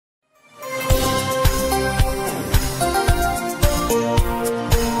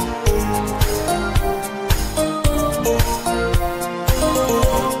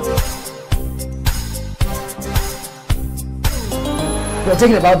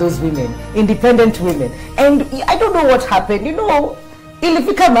talking about those women, independent women. And I don't know what happened. You know,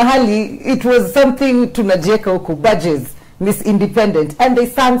 ilifika mahali, it was something tunajeka huku, badges, Miss Independent. And they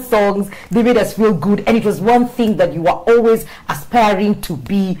sang songs, they made us feel good. And it was one thing that you are always aspiring to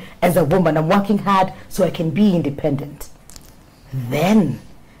be as a woman. I'm working hard so I can be independent. Then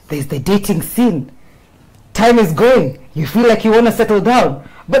there's the dating scene. Time is going. You feel like you want to settle down.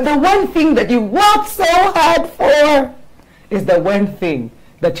 But the one thing that you worked so hard for is the one thing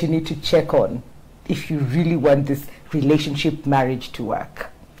that you need to check on if you really want this relationship, marriage to work.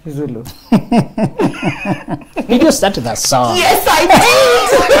 Zulu. You just started that song. Yes,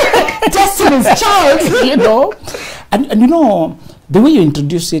 I did. Destiny's Child. You know, and you know, the way you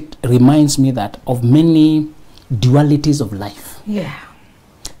introduce it reminds me that of many dualities of life. Yeah.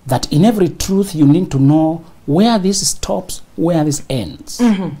 That in every truth you need to know where this stops, where this ends.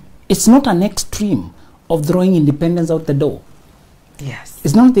 It's not an extreme of throwing independence out the door. Yes.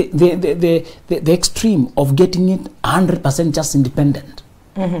 It's not the extreme of getting it 100% just independent.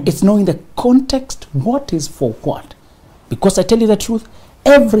 It's knowing the context, what is for what. Because I tell you the truth,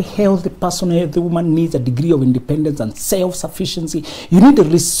 every healthy person, every woman needs a degree of independence and self-sufficiency. You need the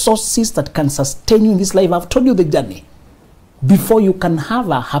resources that can sustain you in this life. I've told you the journey. Before you can have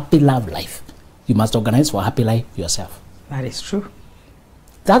a happy love life, you must organize for a happy life yourself. That is true.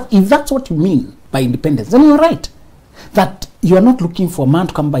 That, if that's what you mean by independence, then you're right. That you are not looking for a man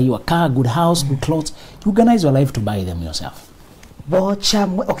to come buy you a car, good house, good clothes. You organize your life to buy them yourself. Okay,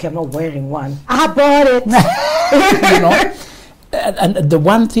 I'm not wearing one. I bought it. You know? And the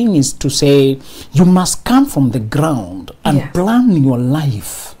one thing is to say, you must come from the ground and plan your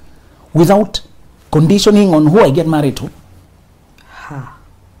life without conditioning on who I get married to.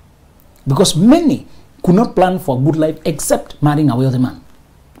 Because many could not plan for a good life except marrying a wealthy man.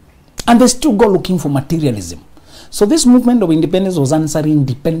 And they still go looking for materialism. So this movement of independence was answering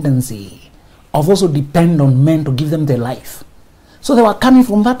dependency, of also depend on men to give them their life. So they were coming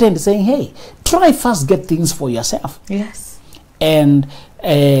from that end saying, hey, try first get things for yourself. Yes. And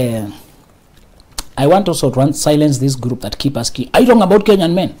I want also to silence this group that keep asking, are you talking about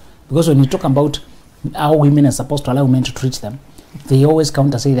Kenyan men? Because when you talk about how women are supposed to allow men to treat them, they always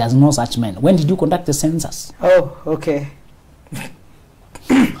counter say there's no such men. When did you conduct the census? Oh, okay.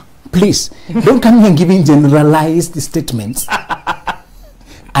 Please, don't come here giving generalized statements.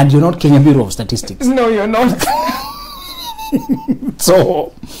 And you're not Kenya Bureau of Statistics. No, you're not.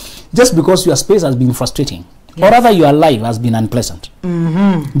 So, just because your space has been frustrating, or rather your life has been unpleasant,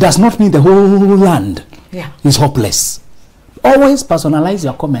 does not mean the whole land is hopeless. Always personalize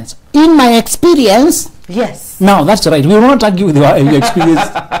your comments. In my experience, yes. Now, that's right. We will not argue with your experience.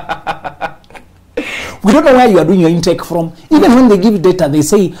 We don't know where you are doing your intake from. Even when they give data, they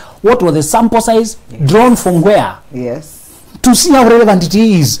say, what was the sample size drawn from where? Yes. To see how relevant it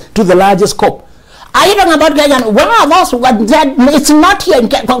is to the larger scope. Are you talking about Kenyan? Where are those? It's not here.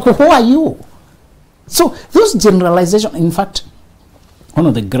 Who are you? So, those generalizations, in fact, one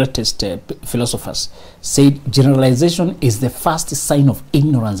of the greatest philosophers said generalization is the first sign of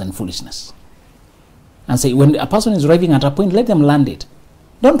ignorance and foolishness. And say, when a person is arriving at a point, let them land it.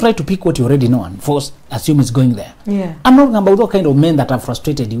 Don't try to pick what you already know and force, assume it's going there. Yeah. I'm not talking about what kind of men that have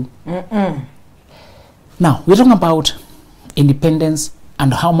frustrated you. Now, we're talking about independence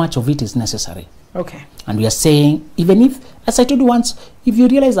and how much of it is necessary. Okay. And we are saying, even if, as I told you once, if you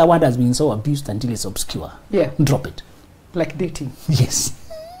realize a word has been so abused until it's obscure, drop it. Like dating. Yes.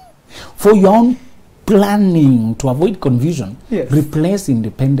 For your own planning to avoid confusion, replace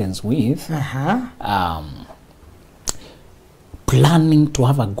independence with planning to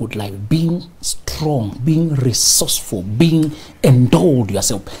have a good life, being strong, being resourceful, being endowed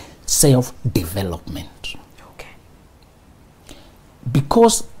yourself, self-development. Okay.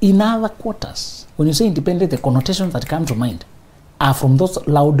 Because in other quarters, when you say independent, the connotations that come to mind are from those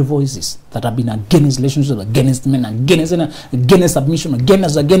loud voices that have been against relationships, against men, against submission,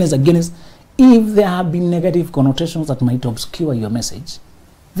 against. If there have been negative connotations that might obscure your message,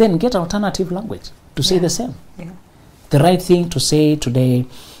 then get alternative language to say the same. The right thing to say today,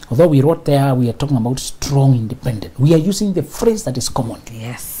 although we wrote there, we are talking about strong independent. We are using the phrase that is common.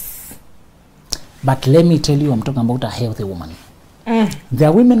 Yes. But let me tell you, I'm talking about a healthy woman. There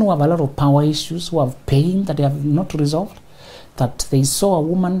are women who have a lot of power issues, who have pain that they have not resolved, that they saw a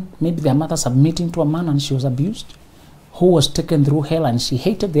woman, maybe their mother submitting to a man and she was abused, who was taken through hell and she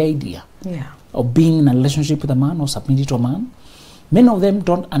hated the idea of being in a relationship with a man or submitting to a man. Many of them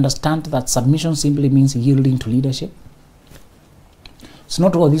don't understand that submission simply means yielding to leadership. It's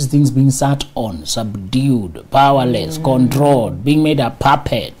not all these things being sat on, subdued, powerless, controlled, being made a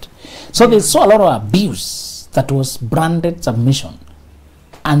puppet. So they saw a lot of abuse that was branded submission.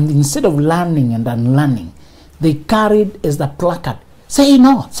 And instead of learning and unlearning, they carried as the placard, say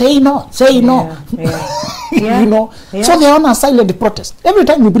no, say no, say no. Yeah. You know, Yeah. so they're on a silent protest. Every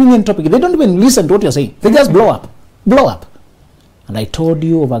time you bring in topic, they don't even listen to what you're saying. They just blow up. And I told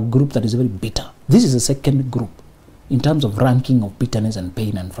you of a group that is very bitter. This is the second group in terms of ranking of bitterness and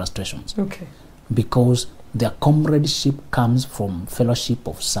pain and frustrations. Okay. Because their comradeship comes from fellowship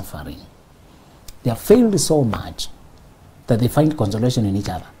of suffering. They have failed so much that they find consolation in each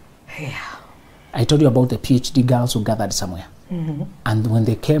other. Yeah. I told you about the PhD girls who gathered somewhere. And when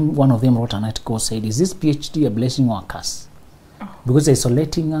they came, one of them wrote an article, said, is this PhD a blessing or a curse? Because they're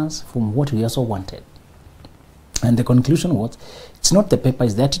isolating us from what we also wanted. And the conclusion was, it's not the paper,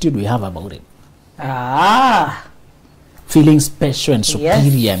 it's the attitude we have about it. Ah. Feeling special and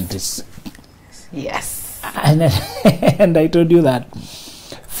superior. And this. Yes. And I told you that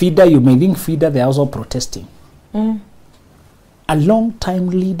feeder, you may think feeder, they're also protesting. A long time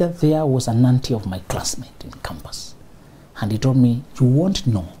leader there was an auntie of my classmate in campus. And he told me, you won't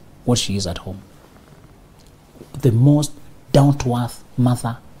know what she is at home. The most down-to-earth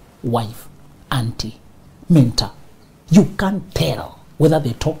mother, wife, auntie, mentor. You can't tell whether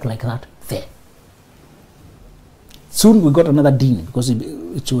they talk like that there. Soon we got another dean because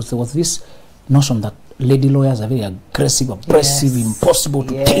there was this notion that lady lawyers are very aggressive, oppressive, impossible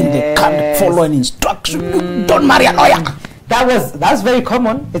to tame. They can't follow an instruction. Don't marry a lawyer. That's very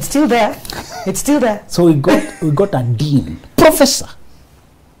common. It's still there. It's still there. So we got a dean, professor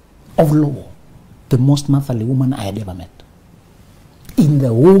of law, the most motherly woman I had ever met. In the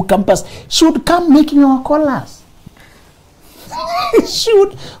whole campus, she would come making our callers. She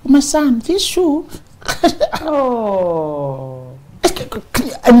would, my son, this shoe. Oh.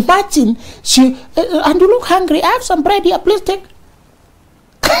 Imagine, and you look hungry, I have some bread here, please take.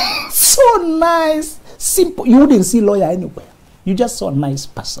 So nice, simple. You wouldn't see lawyer anywhere. You just saw a nice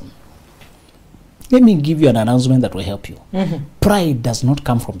person. Let me give you an announcement that will help you. Pride does not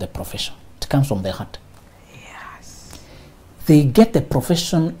come from the profession. It comes from the heart. Yes. They get the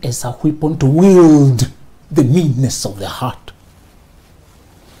profession as a weapon to wield the meanness of the heart.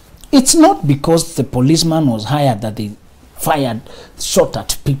 It's not because the policeman was hired that they shot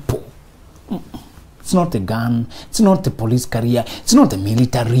at people. It's not the gun. It's not the police career. It's not the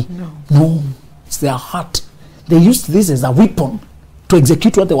military. No, it's their heart. They used this as a weapon to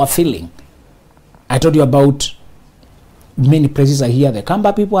execute what they were feeling. I told you about many places I hear the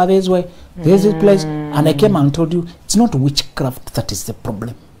Kamba people are this way. There's this place. And I came and told you, it's not witchcraft that is the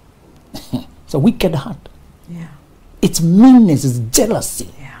problem. It's a wicked heart. Yeah. It's meanness, it's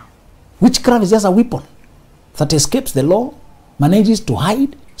jealousy. Yeah. Witchcraft is just a weapon that escapes the law, manages to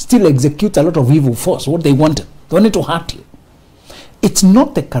hide, still executes a lot of evil force, what they wanted. They wanted to hurt you. It's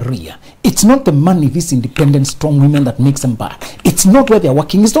not the career. It's not the money, these independent, strong women that makes them bad. It's not where they're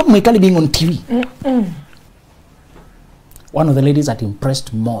working. It's not Maikali being on TV. One of the ladies that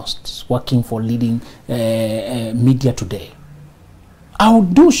impressed most working for leading media today. I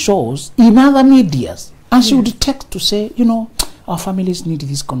would do shows in other medias and she would text to say, you know, our families need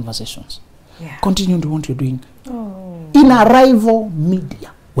these conversations. Yeah. Continue doing what you're doing. In a rival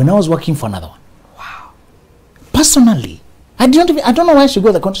media when I was working for another one. Wow. Personally, I don't know why she go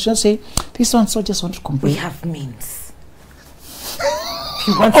to the country and say, this one so just want to complain. We have means.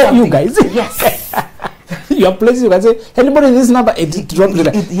 You want you guys. Yes. Your place, you can say, anybody this number,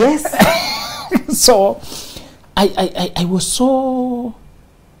 yes. So, I was so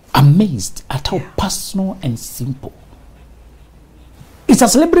amazed at how personal and simple. It's a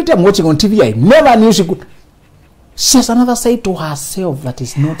celebrity I'm watching on TV. I never knew she could. She has another side to herself that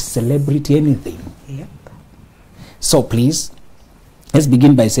is not celebrity anything. Yep. So please, let's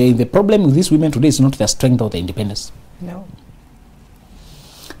begin by saying the problem with these women today is not their strength or their independence. No.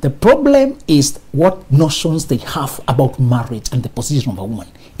 The problem is what notions they have about marriage and the position of a woman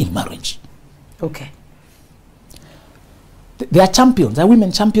in marriage. Okay. They are champions. They are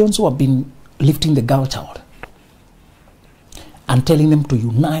women champions who have been lifting the girl child and telling them to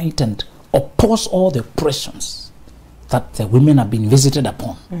unite and oppose all the oppressions that the women have been visited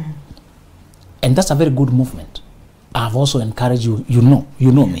upon. And that's a very good movement. I've also encouraged you, you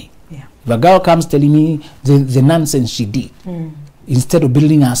know me. Yeah. If a girl comes telling me the nonsense she did, instead of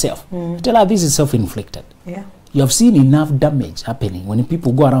building herself, tell her this is self-inflicted. Yeah. You have seen enough damage happening when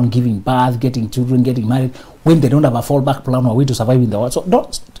people go around giving birth, getting children, getting married, when they don't have a fallback plan or way to survive in the world. So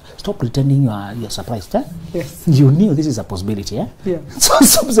don't stop pretending you're surprised. Eh? Yes. You knew this is a possibility. Eh? Yeah. So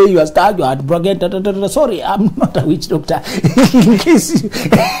some say you are starved, you are broken. Sorry, I'm not a witch doctor. In case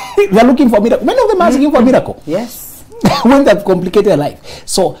you are looking for a miracle. Many of them are asking for a miracle. Yes. when they've complicated their life.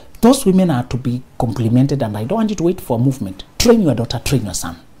 So those women are to be complimented, and I don't want you to wait for a movement. Train your daughter, train your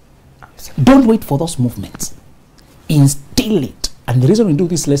son. Don't wait for those movements. Instill it. And the reason we do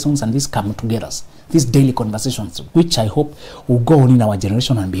these lessons and these come together, these daily conversations, which I hope will go on in our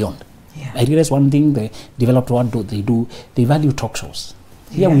generation and beyond. Yeah. I realize one thing they developed, what do they do? They value talk shows.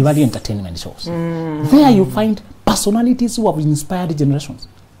 Here we value entertainment shows. There you find personalities who have inspired generations.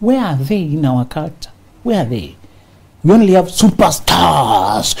 Where are they in our culture? Where are they? We only have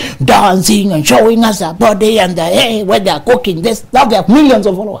superstars dancing and showing us their body and the hey, when they are cooking this. Now they have millions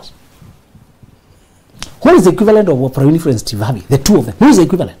of followers. Who is the equivalent of Oprah Winfrey and Steve Harvey? The two of them. Who is the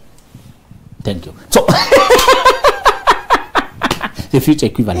equivalent? Thank you. So the future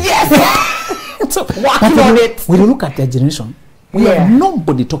equivalent. Yes. So Working on it. when you look at their generation, we have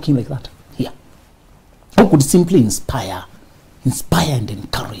nobody talking like that here. Who could simply inspire and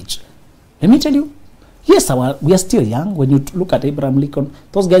encourage. Let me tell you, yes, we are still young. When you look at Abraham Lincoln,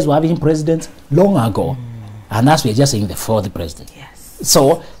 those guys were having presidents long ago. And that's we're just saying the fourth president. Yes.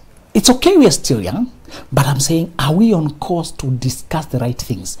 So it's okay we are still young, but I'm saying, are we on course to discuss the right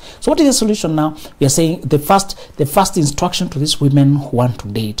things? So what is the solution now? We are saying the first instruction to these women who want to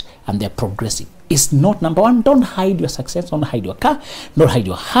date and they're progressive is not, number one, don't hide your success, don't hide your car, don't hide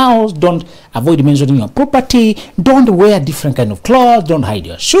your house, don't avoid mentioning your property, don't wear different kind of clothes, don't hide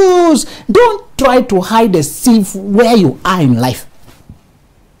your shoes, don't try to hide a sieve where you are in life.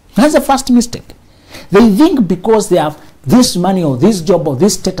 That's the first mistake. They think because they have this money or this job or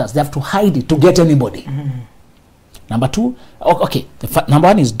this status, they have to hide it to get anybody. Number two, okay, number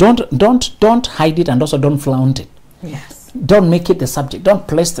one is don't hide it, and also don't flaunt it. Yes. Don't make it the subject. Don't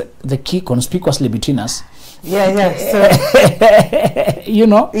place the key conspicuously between us. Yeah. So, you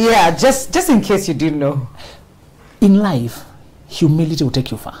know? yeah, just in case you didn't know. In life, humility will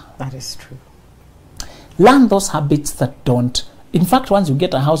take you far. That is true. Learn those habits that don't. In fact, once you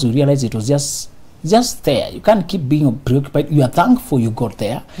get a house, you realize it was just there. You can't keep being preoccupied. You are thankful you got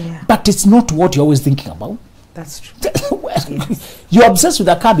there, but it's not what you're always thinking about. That's true. Yes. You're obsessed with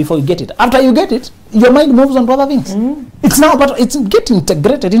a car before you get it. After you get it, your mind moves on to other things. It's now, but it's getting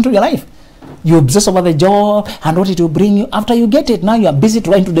integrated into your life. You obsess over the job and what it will bring you. After you get it, now you are busy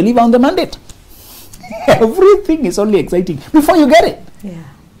trying to deliver on the mandate. Everything is only exciting before you get it. Yeah.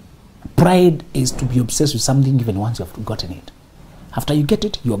 Pride is to be obsessed with something even once you have gotten it. After you get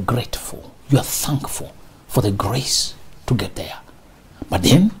it, you are grateful. You are thankful for the grace to get there. But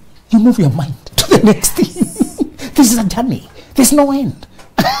then you move your mind to the next thing. This is a journey. There's no end.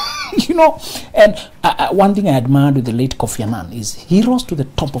 You know, and one thing I admired with the late Kofi Annan is he rose to the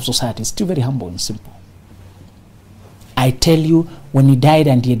top of society, still very humble and simple. I tell you, when he died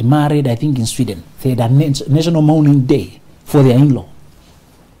and he had married, I think in Sweden, they had a national mourning day for their in-law.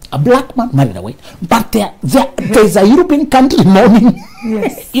 A black man married a white, but there's a European country mourning.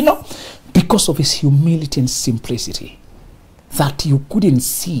 Yes. You know, because of his humility and simplicity that you couldn't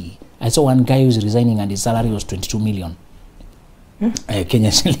see. I saw one guy who was resigning and his salary was 22 million.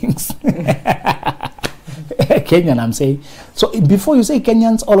 Kenyan shillings. Kenyan, I'm saying. So before you say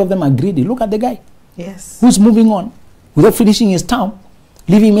Kenyans, all of them are greedy. Look at the guy. Yes. Who's moving on without finishing his term,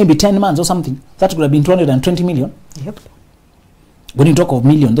 leaving maybe 10 months or something. That could have been 220 million. Yep. When you talk of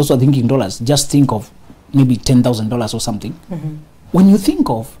million, those are thinking dollars. Just think of maybe $10,000 or something. When you think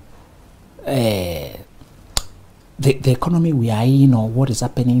of the economy we are in or what is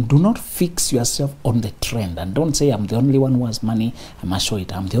happening, do not fix yourself on the trend and don't say, I'm the only one who has money, I must show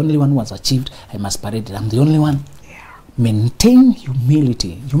it. I'm the only one who has achieved, I must parade it. I'm the only one. Yeah. Maintain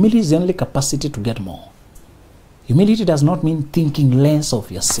humility. Humility is the only capacity to get more. Humility does not mean thinking less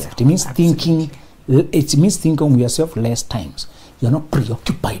of yourself. It means thinking of yourself less times. You're not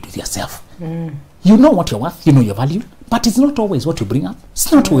preoccupied with yourself. You know what you're worth, you know your value, but it's not always what you bring up.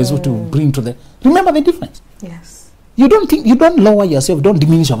 It's not always what you bring to the. Remember the difference. Yes. You don't lower yourself, don't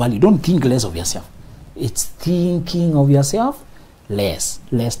diminish your value, don't think less of yourself. It's thinking of yourself less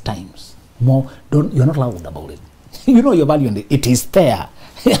times. More, you're not loud about it. You know your value and it is there.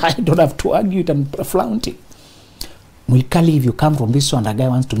 I don't have to argue it and flaunt it. Mwikali, if you come from this one, a guy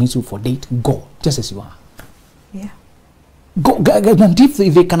wants to meet you for date, go, just as you are. Yeah. Go, and if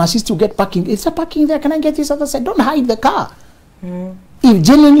they can assist you get parking, is there parking there? Can I get this other side? Don't hide the car. If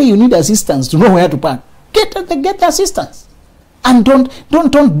genuinely you need assistance to know where to park, get the assistance. And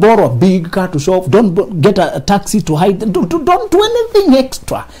don't borrow a big car to show off. Don't get a taxi to hide. Don't do anything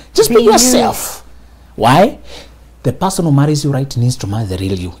extra. Just be yourself. Why? The person who marries you right needs to marry the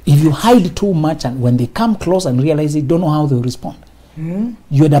real you. If you hide too much and when they come close and realize it, don't know how they will respond.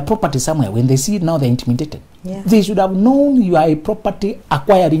 You had a property somewhere. When they see it now, they're intimidated. Yeah. They should have known you are a property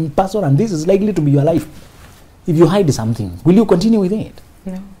acquiring person and this is likely to be your life. If you hide something, will you continue with it?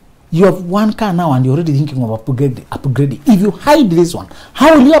 No. You have one car now and you're already thinking of upgrading. If you hide this one,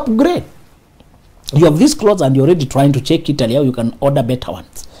 how will you upgrade? You have these clothes and you're already trying to check Italy how you can order better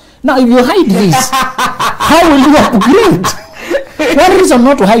ones. Now, if you hide this, how will you upgrade? One reason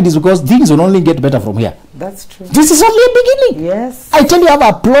not to hide is because things will only get better from here. That's true. This is only a beginning. Yes. I tell you, I have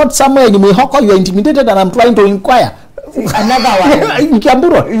a plot somewhere in Mihoko, you are intimidated and I'm trying to inquire. Another one. In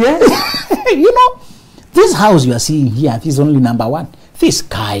Kiamburo. Yes. You know, this house you are seeing here, this is only number one. This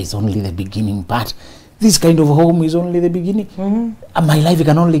car is only the beginning, but this kind of home is only the beginning. And my life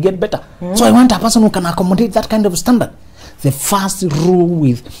can only get better. So I want a person who can accommodate that kind of standard. The first rule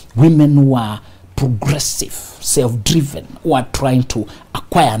with women who are progressive, self-driven, who are trying to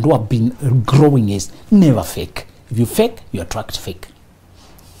acquire and who have been growing is never fake. If you fake, you attract fake.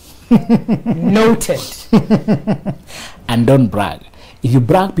 Noted. And don't brag. If you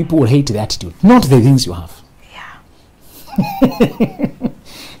brag, people will hate the attitude, not the things you have. Yeah.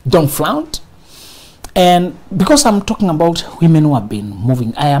 Don't flaunt. And because I'm talking about women who have been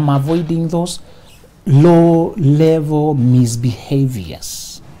moving, I am avoiding those low-level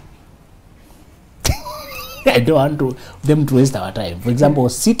misbehaviors. I don't want them to waste our time. For example,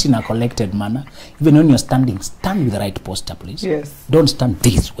 sit in a collected manner. Even when you're standing, stand with the right posture, please. Yes. Don't stand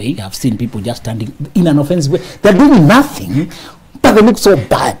this way. I've seen people just standing in an offensive way. They're doing nothing, but they look so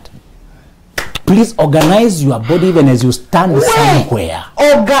bad. Please organize your body even as you stand somewhere.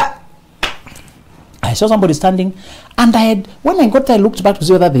 Oh, God. I saw somebody standing, and when I got there, I looked back to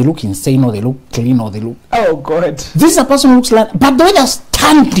see whether they look insane or they look clean or they look. Oh, God. This is a person who looks like, but the way they're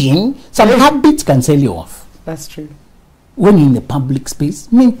standing, some habits can sell you off. That's true. When you're in the public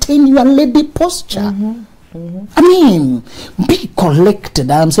space, maintain your lady posture. I mean, be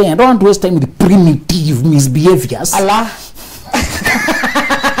collected. I'm saying I don't want to waste time with primitive misbehaviors. Allah.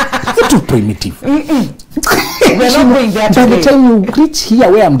 You're too primitive. We're not going there By the today. time you reach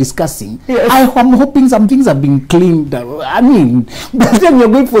here where I'm discussing, Yes. I am hoping some things have been cleaned. I mean, by the time you're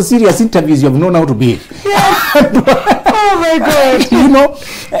going for serious interviews, you have known how to behave. Oh, my God. You know,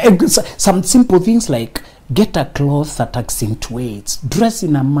 some simple things like get a cloth that accentuates, dress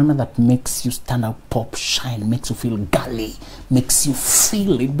in a manner that makes you stand out, pop, shine, makes you feel girly, makes you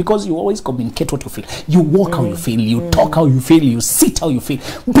feel it, because you always communicate what you feel. You walk how you feel, you talk how you feel, you sit how you feel.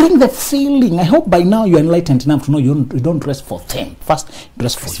 Bring the feeling. I hope by now you're enlightened enough to know you don't dress for them. First,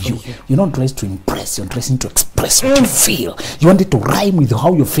 dress for you. You don't dress to impress, you're dressing to express what you feel. You want it to rhyme with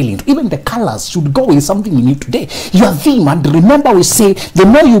how you're feeling. Even the colors should go with something you need today. Your theme, and remember we say, the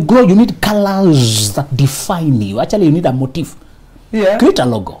more you grow, you need colors that define you. Actually, you need a motif. Yeah. Create a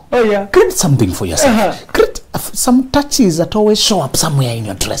logo. Oh, yeah. Create something for yourself. Create some touches that always show up somewhere in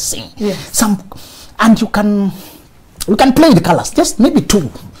your dressing. Yes. And you can play the colors, just maybe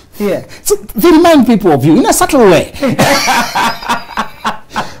two. Yeah. So they remind people of you in a subtle way.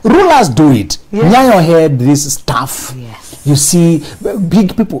 Rulers do it. Yes. Near your head, this stuff. Yes. You see,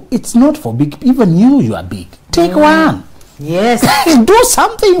 big people. It's not for big. Even you are big. Take one. Yes. Do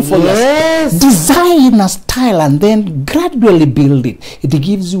something for Yes. yourself. Design a style and then gradually build it. It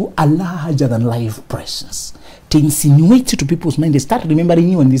gives you a larger than life presence. It insinuates you to people's mind. They start remembering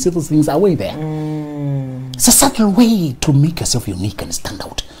you and these little things are way there. It's a subtle way to make yourself unique and stand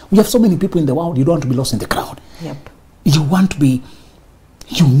out. We have so many people in the world, you don't want to be lost in the crowd. Yep. You want to be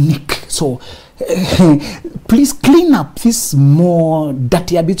unique. So please clean up this more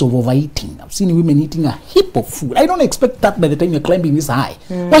dirty habits of overeating. I've seen women eating a heap of food. I don't expect that by the time you're climbing this high.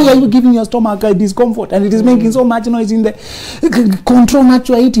 Why are you giving your stomach a discomfort? And it is making so much noise in the control what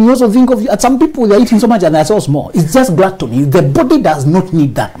you are eating. You also think of some people, they're eating so much and they're so small. It's just gluttony. The body does not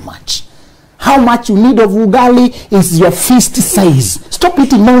need that much. How much you need of ugali is your fist size. Stop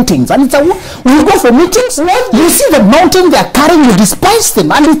eating mountains. And it's when you go for meetings, you see the mountain they are carrying, you despise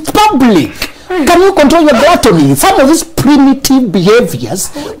them, and it's public. Can you control your gluttony? Some of these primitive behaviors,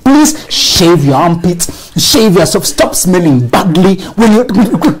 please shave your armpits, shave yourself, stop smelling badly. When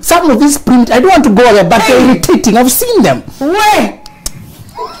you, some of these primitive, I don't want to go there, but they're irritating. I've seen them. Wait.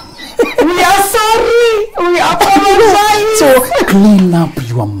 We are sorry. We apologize. So clean up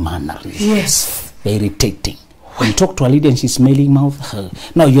your mannerisms. Yes. They're irritating. When you talk to a lady and she's smelling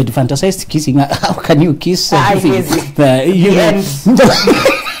mouth, now you had fantasized kissing her. How can you kiss?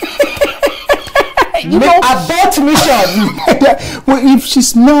 You know, abort mission. well, if she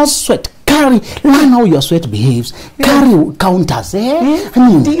smells sweat, learn how your sweat behaves. Carry counters, I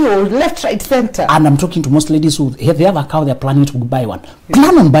mean, Deal, left, right, center. and I'm talking to most ladies who they have a cow, they're planning to buy one.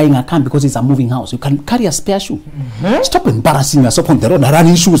 Plan on buying a car because it's a moving house. You can carry a spare shoe. Stop embarrassing yourself on the road,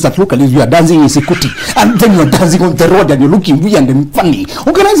 running shoes that look as if you are dancing in Sikuti, and then you're dancing on the road and you're looking weird and funny.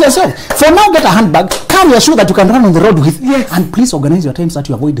 Organize yourself. For now, get a handbag. car you're sure that you can run on the road with. Yes. And please organize your times that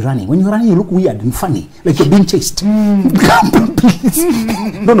you avoid running. When you're running, you look weird and funny, like you're being chased. Please.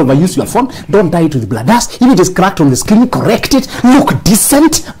 Don't overuse your phone. Don't tie it with bladders. If it is cracked on the screen, correct it. Look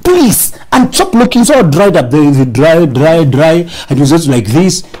decent, please. And stop looking so dried up. Dry. And you're just like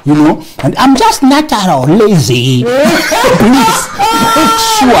this, you know. And I'm just natural, lazy. Please,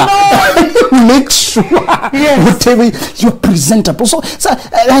 make sure whatever you're presentable. So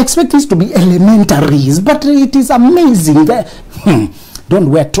I expect this to be elementaries, but it is amazing. Don't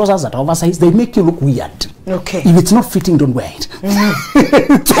wear trousers that are oversized. They make you look weird. Okay. If it's not fitting, don't wear it.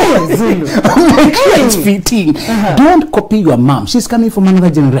 Make sure it's fitting. Don't copy your mom. She's coming from another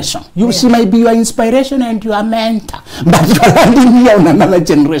generation. She might be your inspiration and your mentor, but you're landing here on another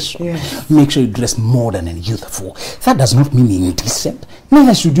generation. Make sure you dress modern and youthful. That does not mean indecent.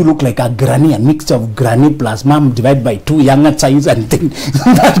 Neither should you look like a granny, a mixture of granny plus mom divided by 2 younger child, and then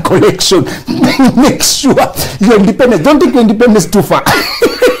that collection. Make sure you're independent. Don't take your independence too far.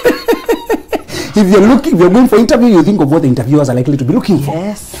 If you're going for interview, you think of what the interviewers are likely to be looking for.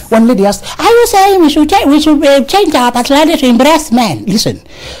 Yes. One lady asked, "Are you saying we should change our personality to impress men?" Listen,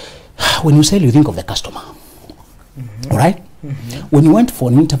 when you sell, you think of the customer. All right? When you went for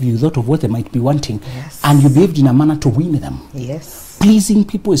an interview, you thought of what they might be wanting, and you behaved in a manner to win them. Yes. Pleasing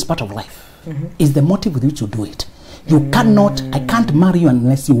people is part of life. Is the motive with which you do it. You cannot, I can't marry you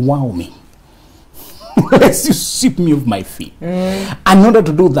unless you wow me. Unless you sweep me off my feet. And in order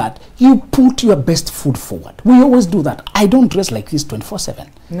to do that, you put your best foot forward. We always do that. I don't dress like this 24/7.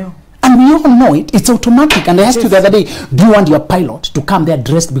 No. And we all know it. It's automatic. And I asked you the other day, do you want your pilot to come there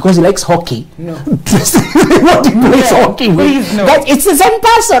dressed because he likes hockey? No. What he plays hockey with? Please, no. But it's the same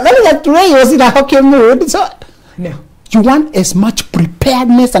person. Only that today he was in a hockey mood. So No. you want as much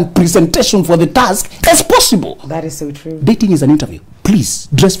preparedness and presentation for the task as possible. That is so true. Dating is an interview. Please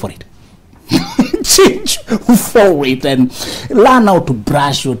dress for it. Change for it and learn how to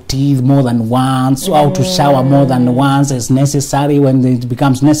brush your teeth more than once, how to shower more than once as necessary when it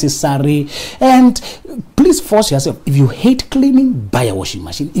becomes necessary. And please force yourself. If you hate cleaning, buy a washing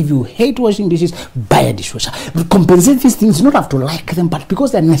machine. If you hate washing dishes, buy a dishwasher. Compensate these things. You don't have to like them, but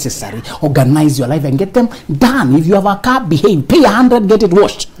because they're necessary, organize your life and get them done. If you have a car, behave. Pay 100, get it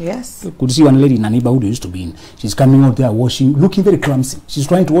washed. Yes. You could see one lady in a neighborhood who used to be in. She's coming out there washing, looking very clumsy. She's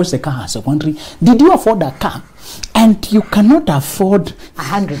trying to wash the car herself. Wondering, did you afford a car? And you cannot afford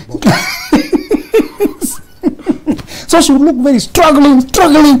 100. So she would look very struggling.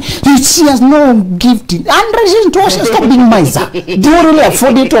 She has no gift. And she's stop being miser. Do you really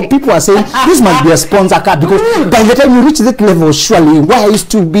afford it? Or people are saying, this must be a sponsor car, because by the time you reach that level, surely, why are you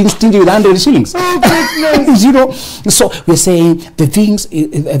still being stingy with 100 shillings? You know, so we're saying the things,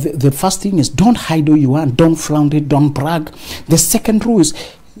 the first thing is don't hide who you are, don't flaunt it, don't brag. The second rule is,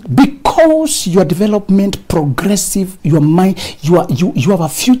 because your development progressive, your mind, you have a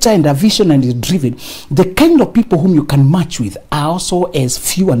future and a vision and is driven, the kind of people whom you can match with are also as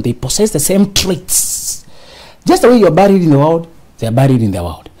few, and they possess the same traits. Just the way you're buried in the world, they're buried in the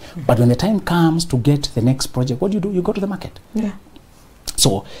world. But when the time comes to get the next project, what do? You go to the market. Yeah.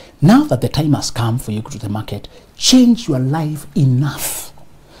 So now that the time has come for you to go to the market, change your life enough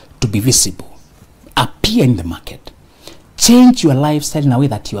to be visible. Appear in the market. Change your lifestyle in a way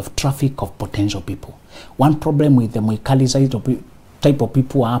that you have traffic of potential people. One problem with the Moikali type of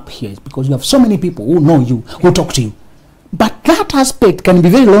people up here is because you have so many people who know you, who talk to you. But that aspect can be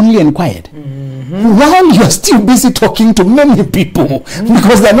very lonely and quiet. While you're still busy talking to many people,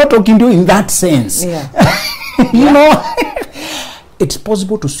 because they're not talking to you in that sense. Yeah. You know, it's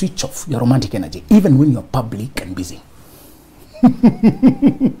possible to switch off your romantic energy, even when you're public and busy.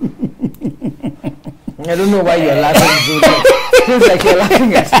 I don't know why you're laughing, Zulu. It feels like you're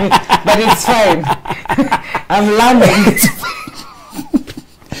laughing at me, but it's fine. I'm learning.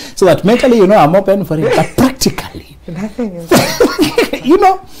 So that mentally, you know, I'm open for it, but practically, Nothing is you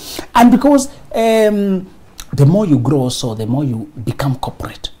know, and because the more you grow, so the more you become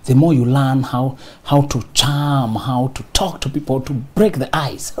corporate, the more you learn how to charm, how to talk to people, to break the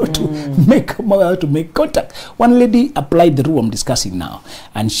ice, how to make contact. One lady applied the rule I'm discussing now,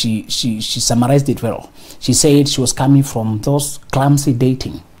 and she summarized it well. She said she was coming from those clumsy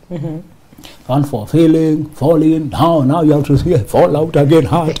dating. One for feeling, falling, now you have to fall out again,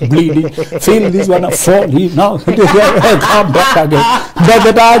 heart bleeding, feel this one, falling, now come back again. But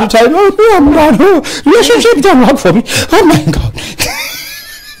the time, oh no, I'm done, relationship don't work for me, oh my God.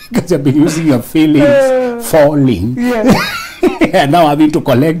 Because you've been using your feelings, falling, and now having to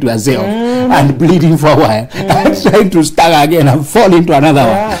collect yourself, and bleeding for a while, and trying to start again and fall into another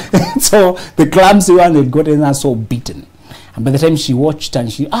one. So the clumsy one had gotten her so beaten. And by the time she watched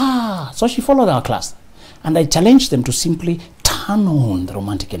and so she followed our class. And I challenge them to simply turn on the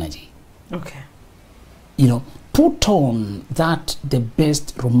romantic energy. Okay. You know, put on that the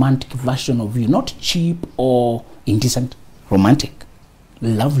best romantic version of you, not cheap or indecent, romantic,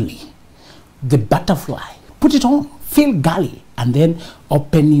 lovely, the butterfly. Put it on, feel girly, and then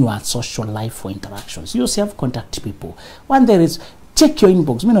open your social life for interactions. You self-contact people. One there is, check your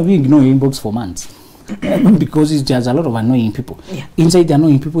inbox. Many of you ignore your inbox for months because there's a lot of annoying people. Yeah. Inside the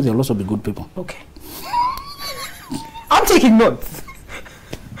annoying people, there will also be good people. Okay. I'm taking notes.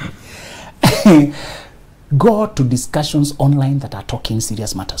 Go to discussions online that are talking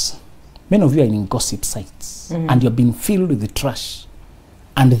serious matters. Many of you are in gossip sites and you're being filled with the trash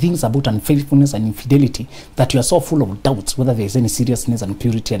and things about unfaithfulness and infidelity that you are so full of doubts whether there is any seriousness and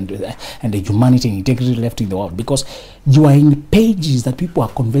purity and the humanity and integrity left in the world, because you are in pages that people are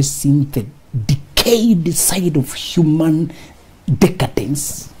conversing the decayed side of human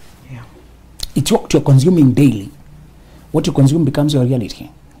decadence. Yeah. It's what you're consuming daily. What you consume becomes your reality.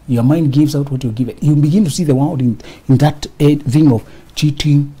 Your mind gives out what you give it. You begin to see the world in that thing of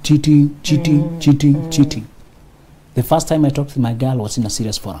cheating. The first time I talked to my girl was in a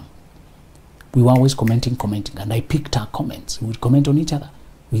serious forum. We were always commenting, and I picked her comments. We would comment on each other.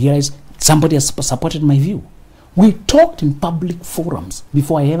 We realized somebody has supported my view. We talked in public forums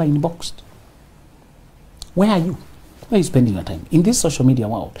before I ever inboxed. Where are you? Where are you spending your time? In this social media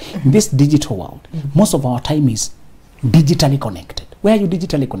world, in this digital world, most of our time is digitally connected. Where are you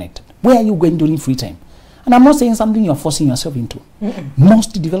digitally connected? Where are you going during free time? And I'm not saying something you're forcing yourself into.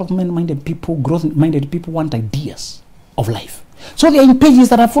 Most development-minded people, growth-minded people want ideas of life. So they're in pages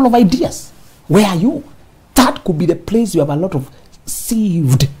that are full of ideas. Where are you? That could be the place you have a lot of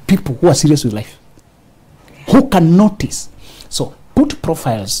saved people who are serious with life, who can notice. So put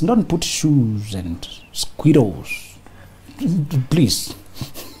profiles, don't put shoes and squirrels. Please.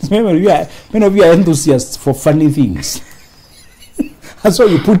 Many of you are enthusiasts for funny things. That's why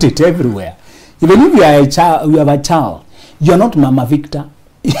you put it everywhere. Even if you are a child, you have a child, you are not Mama Victor.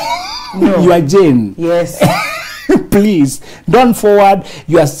 No. You are Jane. Yes. Please don't forward.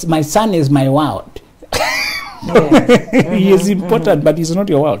 My son is my world. Yes. He is important, but he's not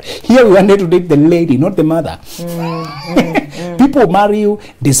your world. Here we wanted to date the lady, not the mother. People marry you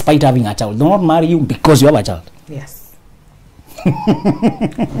despite having a child. They don't marry you because you have a child. Yes.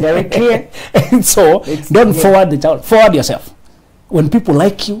 Very clear. So don't forward the child. Forward yourself. When people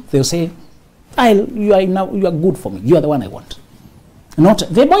like you, they'll say, you are good for me. You are the one I want. Not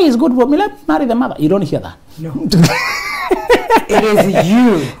the boy is good for me. Let me marry the mother. You don't hear that. No. It is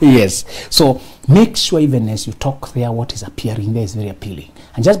you. Yes. So make sure even as you talk there, what is appearing there is very appealing.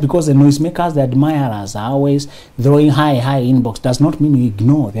 And just because the noisemakers, the admirers are always throwing high inbox does not mean you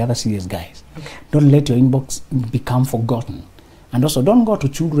ignore the other serious guys. Okay. Don't let your inbox become forgotten. And also don't go to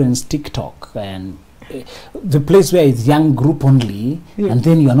children's TikTok and the place where it's young group only, and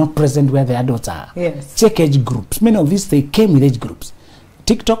then you are not present where the adults are. Yes. Check age groups. Many of these, they came with age groups.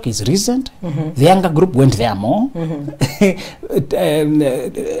 TikTok is recent. The younger group went there more.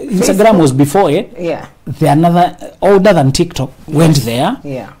 Instagram was before it. Yeah. The another older than TikTok went there.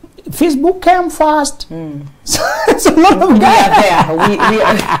 Yeah. Facebook came first. So a lot of guys we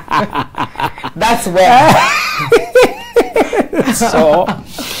are there. That's where. So.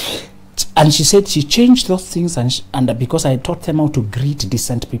 And she said she changed those things, and because I taught them how to greet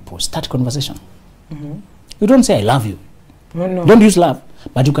decent people, start conversation. You don't say I love you. No. Don't use love,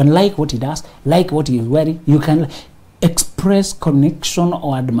 but you can like what he does, like what he is wearing. You can express connection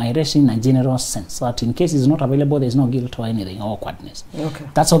or admiration in a general sense, so that in case he's not available, there's no guilt or anything, or awkwardness. Okay.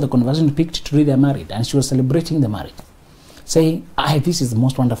 That's how the conversation picked today they're married, and she was celebrating the marriage, saying, this is the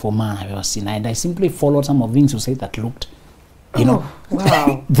most wonderful man I've ever seen. And I simply followed some of the things you say that looked,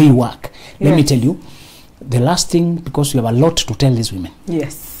 wow. They work. Let me tell you, the last thing, because we have a lot to tell these women.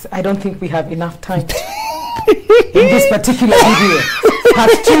 Yes, I don't think we have enough time in this particular video.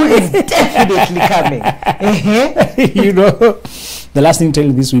 Part 2 is definitely coming. You know, the last thing to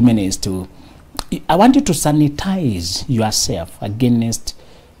tell these women is I want you to sanitize yourself against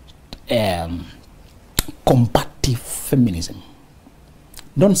combative feminism.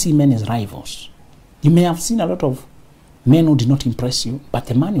 Don't see men as rivals. You may have seen a lot of men who did not impress you, but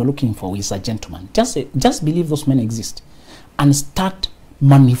the man you're looking for is a gentleman. Just believe those men exist and start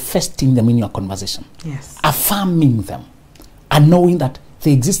manifesting them in your conversation. Yes. Affirming them and knowing that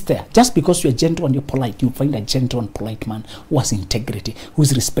They exist there. Just because you're gentle and you're polite, you find a gentle and polite man who has integrity, who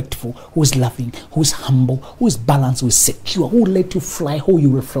is respectful, who is loving, who is humble, who is balanced, who is secure, who will let you fly, who you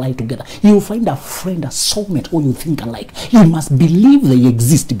will fly together. You will find a friend, a soulmate who you think alike. You must believe they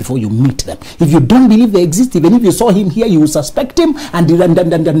exist before you meet them. If you don't believe they exist, even if you saw him here, you will suspect him and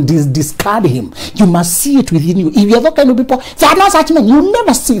discard him. You must see it within you. If you're that kind of people, there are no such men. You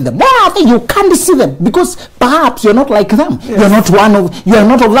never see them. Why are they? You can't see them because perhaps you're not like them. Yes. You are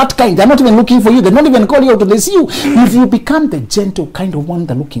not of that kind. They're not even looking for you. They're not even calling you out to they see you. If you become the gentle kind of one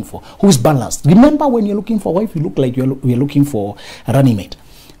they're looking for, who is balanced. Remember, when you're looking for a wife, you look like you're looking for a running mate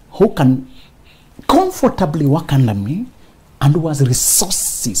who can comfortably work under me and who has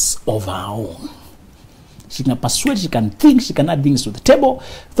resources of her own. She can persuade, she can think, she can add things to the table.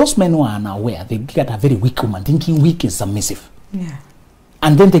 Those men who are unaware, they get a very weak woman, thinking weak is submissive. Yeah.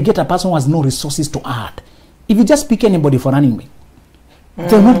 And then they get a person who has no resources to add. If you just pick anybody for running mate,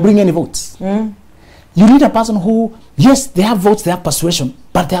 they'll not bring any votes. You need a person who, yes, they have votes, they have persuasion,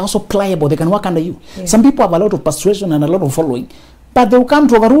 but they're also pliable. They can work under you. Yeah. Some people have a lot of persuasion and a lot of following, but they will come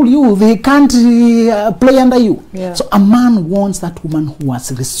to overrule you. They can't play under you. Yeah. So a man wants that woman who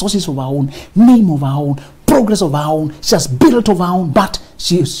has resources of her own, name of her own, progress of her own. She has built of her own, but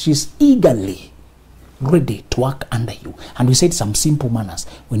she's eagerly ready to work under you. And we said some simple manners.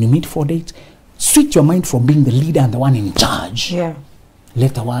 When you meet for dates, switch your mind from being the leader and the one in charge. Yeah.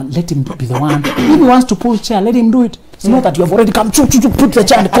 Let him be the one. If he wants to pull chair, let him do it. It's not that you have already come, put the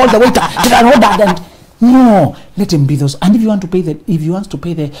chair and call the waiter, and no, let him be those. And if you want to pay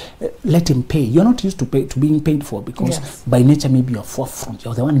let him pay. You're not used to being paid for because by nature maybe you're forefront.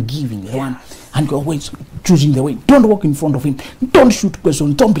 You're the one giving, the one, and you're always choosing the way. Don't walk in front of him. Don't shoot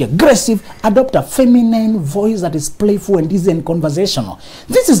questions. Don't be aggressive. Adopt a feminine voice that is playful and easy and conversational.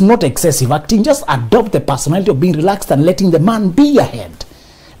 This is not excessive acting. Just adopt the personality of being relaxed and letting the man be ahead.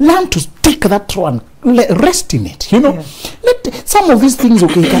 Learn to take that role and rest in it, Let some of these things,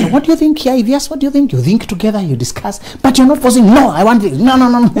 okay, what do you think? Yeah, yes, what do you think? You think together, you discuss, but you're not forcing, no, I want this, no.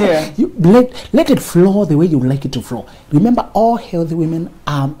 Yeah. You let it flow the way you like it to flow. Remember, all healthy women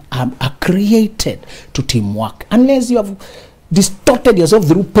are created to teamwork. Unless you have distorted yourself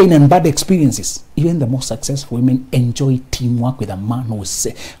through pain and bad experiences. Even the most successful women enjoy teamwork with a man who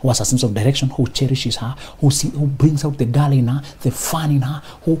has a sense of direction, who cherishes her, who brings out the girl in her, the fun in her,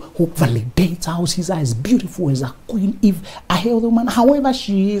 who validates her, who sees her as beautiful as a queen. If a healthy woman, however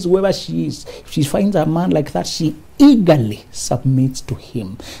she is, whoever she is, if she finds a man like that, she eagerly submits to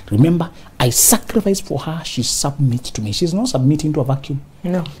him. Remember, I sacrifice for her, she submits to me. She's not submitting to a vacuum.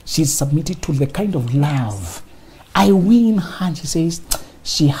 No. She's submitted to the kind of love. I win her, and she says,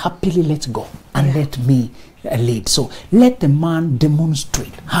 she happily lets go and let me lead. So let the man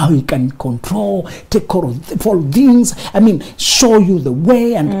demonstrate how he can control, take care of all things. I mean, show you the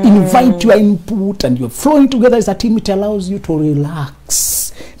way and invite your input, and you're flowing together as a team. It allows you to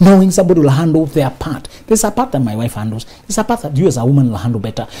relax, knowing somebody will handle their part. There's a part that my wife handles. There's a part that you as a woman will handle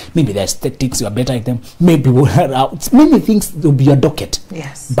better. Maybe the aesthetics, you are better at them. Maybe many things will be your docket.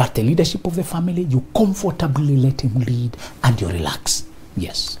 Yes. But the leadership of the family, you comfortably let him lead and you relax.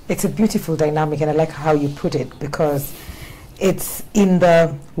 Yes. It's a beautiful dynamic, and I like how you put it, because it's in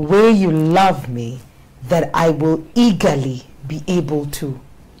the way you love me that I will eagerly be able to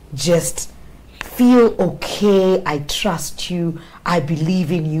just feel okay. I trust you. I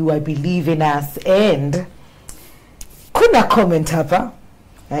believe in you. I believe in us. And kuna comment hapa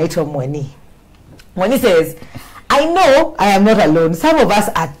naitwa Mweni. Mweni says, I know I am not alone. Some of us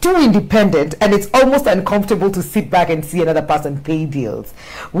are too independent, and it's almost uncomfortable to sit back and see another person pay bills.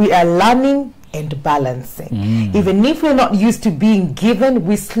 We are learning and balancing. Even if we're not used to being given,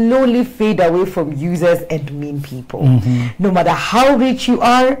 we slowly fade away from users and mean people. No matter how rich you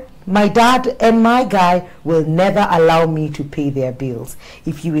are, my dad and my guy will never allow me to pay their bills.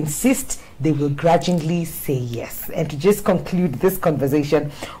 If you insist, they will grudgingly say yes. And to just conclude this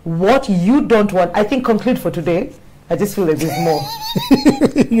conversation, what you don't want, I think conclude for today. I just feel like there's more.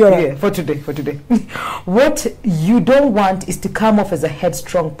 Yeah, for today. What you don't want is to come off as a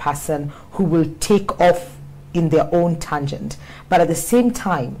headstrong person who will take off in their own tangent. But at the same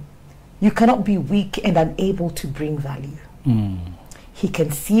time, you cannot be weak and unable to bring value. He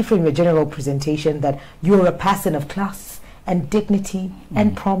can see from your general presentation that you're a person of class and dignity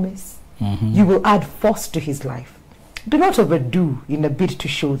and promise. You will add force to his life. Do not overdo in a bid to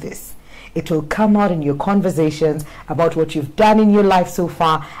show this. It will come out in your conversations about what you've done in your life so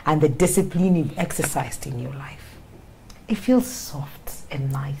far and the discipline you've exercised in your life. It feels soft and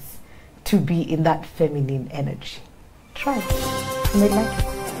nice to be in that feminine energy. Try it. You may like it.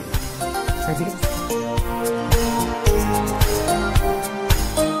 As it is.